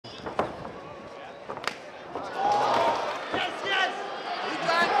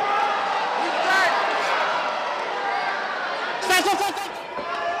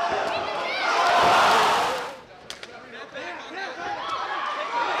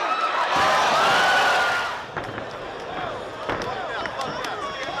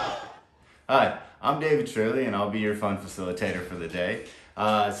David Shirley, and I'll be your fun facilitator for the day.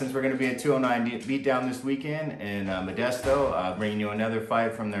 Since we're going to be at 209 Beatdown this weekend in Modesto, bringing you another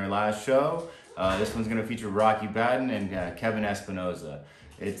fight from their last show. This one's going to feature Batten and Kevin Espinoza.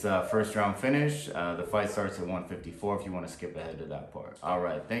 It's a first round finish. The fight starts at 154 if you want to skip ahead to that part. All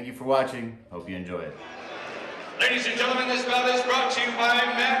right, thank you for watching. Hope you enjoy it. Ladies and gentlemen, this bout is brought to you by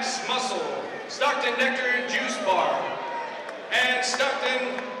Max Muscle, Stockton Nectar Juice Bar, and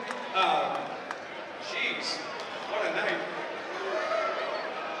Stockton, jeez, what a night.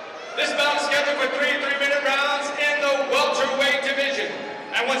 This bout is scheduled for three 3-minute rounds in the welterweight division.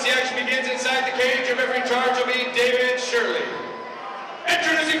 And once the action begins inside the cage, your referee in charge will be David Shirley.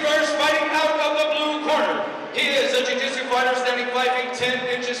 Introducing first, fighting out of the blue corner. He is a jiu-jitsu fighter standing 5 feet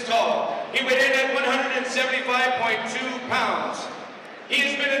 10 inches tall. He weighed in at 175.2 pounds. He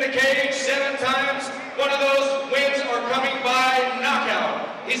has been in the cage 7 times. One of those wins are coming by knockout.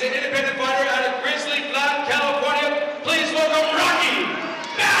 He's an independent fighter out of Grizzly Flat, California. Please welcome Rocky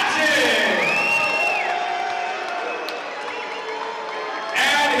Batten!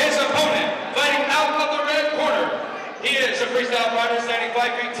 And his opponent, fighting out of the red corner. He is a freestyle fighter standing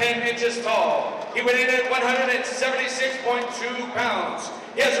 5 feet 10 inches tall. He went in at 176.2 pounds.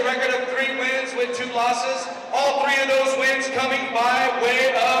 He has a record of 3 wins with 2 losses. All 3 of those wins coming by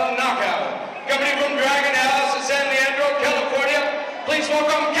way of knockout. Coming from Dragon House in San Leandro, California, please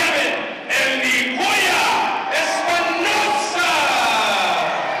welcome Kevin and the Boya Espinoza!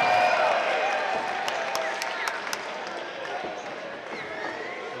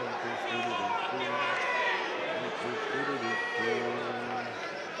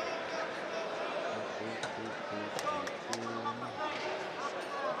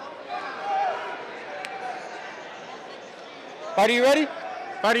 Fighter, you ready?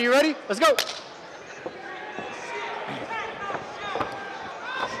 Fighter, you ready? Let's go!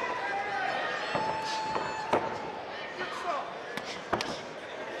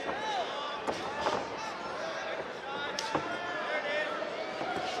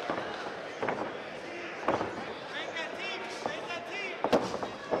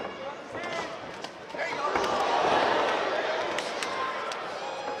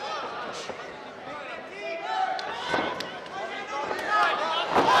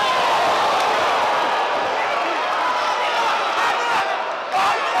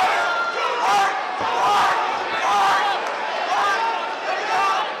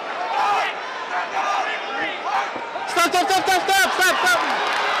 Stop!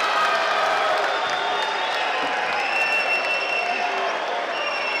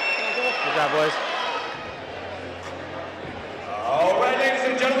 Good job, boys. All right, ladies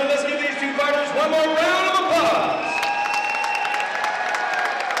and gentlemen, let's give these 2 fighters one more round of applause.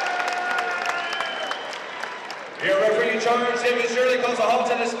 Your referee in charge, David Shirley, calls a halt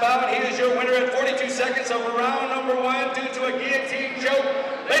to this bout. He is your winner at 42 seconds of round number 1 due to a guillotine choke.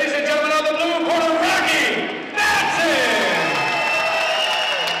 Ladies and gentlemen, on the blue corner, Rocky Batten!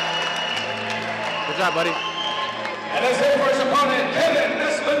 Good job, buddy. And let's hear for his opponent, Kevin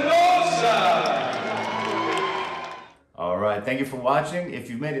Espinoza. All right, thank you for watching. If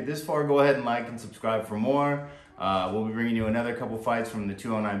you've made it this far, go ahead and like and subscribe for more. We'll be bringing you another couple fights from the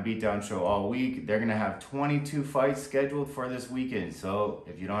 209 Beatdown show all week. They're going to have 22 fights scheduled for this weekend. So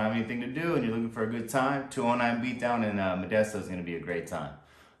if you don't have anything to do and you're looking for a good time, 209 Beatdown in Modesto is going to be a great time.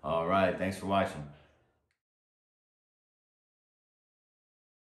 All right, thanks for watching.